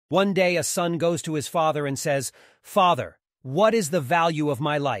One day a son goes to his father and says, "Father, what is the value of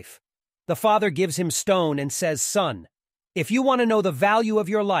my life?" The father gives him stone and says, "Son, if you want to know the value of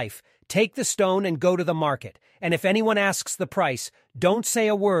your life, take the stone and go to the market, and if anyone asks the price, don't say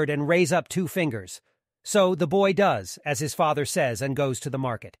a word and raise up 2 fingers." So the boy does, as his father says, and goes to the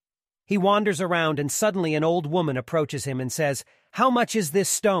market. He wanders around and suddenly an old woman approaches him and says, "How much is this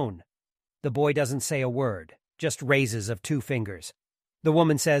stone?" The boy doesn't say a word, just raises of 2 fingers. The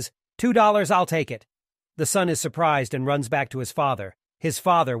woman says, $2, I'll take it. The son is surprised and runs back to his father. His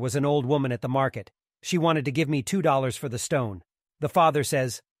father was an old woman at the market. She wanted to give me $2 for the stone. The father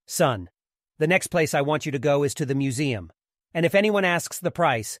says, "Son, the next place I want you to go is to the museum. And if anyone asks the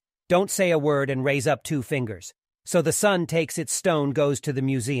price, don't say a word and raise up 2 fingers." So the son takes its stone, goes to the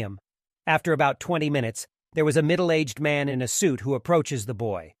museum. After about 20 minutes, there was a middle-aged man in a suit who approaches the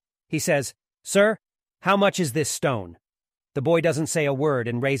boy. He says, "Sir, how much is this stone?" The boy doesn't say a word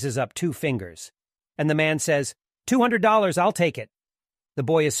and raises up 2 fingers. And the man says, $200, I'll take it. The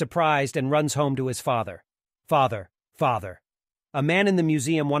boy is surprised and runs home to his father. "Father, father, a man in the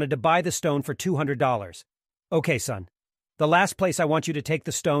museum wanted to buy the stone for $200. Okay, son. The last place I want you to take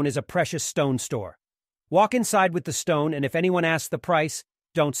the stone is a precious stone store. Walk inside with the stone, and if anyone asks the price,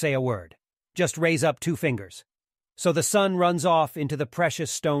 don't say a word. Just raise up 2 fingers." So the son runs off into the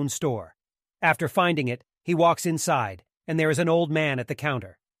precious stone store. After finding it, he walks inside, and there is an old man at the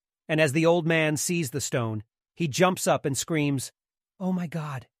counter. And as the old man sees the stone, he jumps up and screams, "Oh my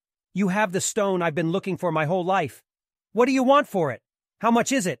God, you have the stone I've been looking for my whole life. What do you want for it? How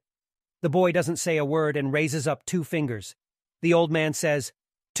much is it?" The boy doesn't say a word and raises up 2 fingers. The old man says,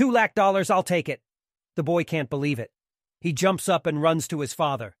 $200, I'll take it. The boy can't believe it. He jumps up and runs to his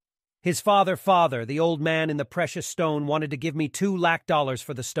father. His father, "Father, the old man in the precious stone wanted to give me $200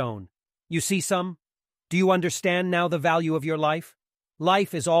 for the stone. You see some? Do you understand now the value of your life?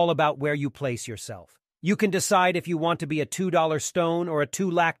 Life is all about where you place yourself. You can decide if you want to be a $2 stone or a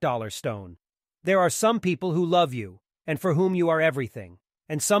 $200 stone. There are some people who love you and for whom you are everything,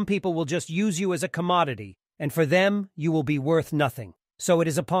 and some people will just use you as a commodity, and for them you will be worth nothing. So it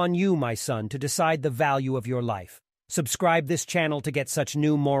is upon you, my son, to decide the value of your life. Subscribe this channel to get such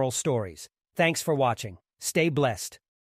new moral stories. Thanks for watching. Stay blessed.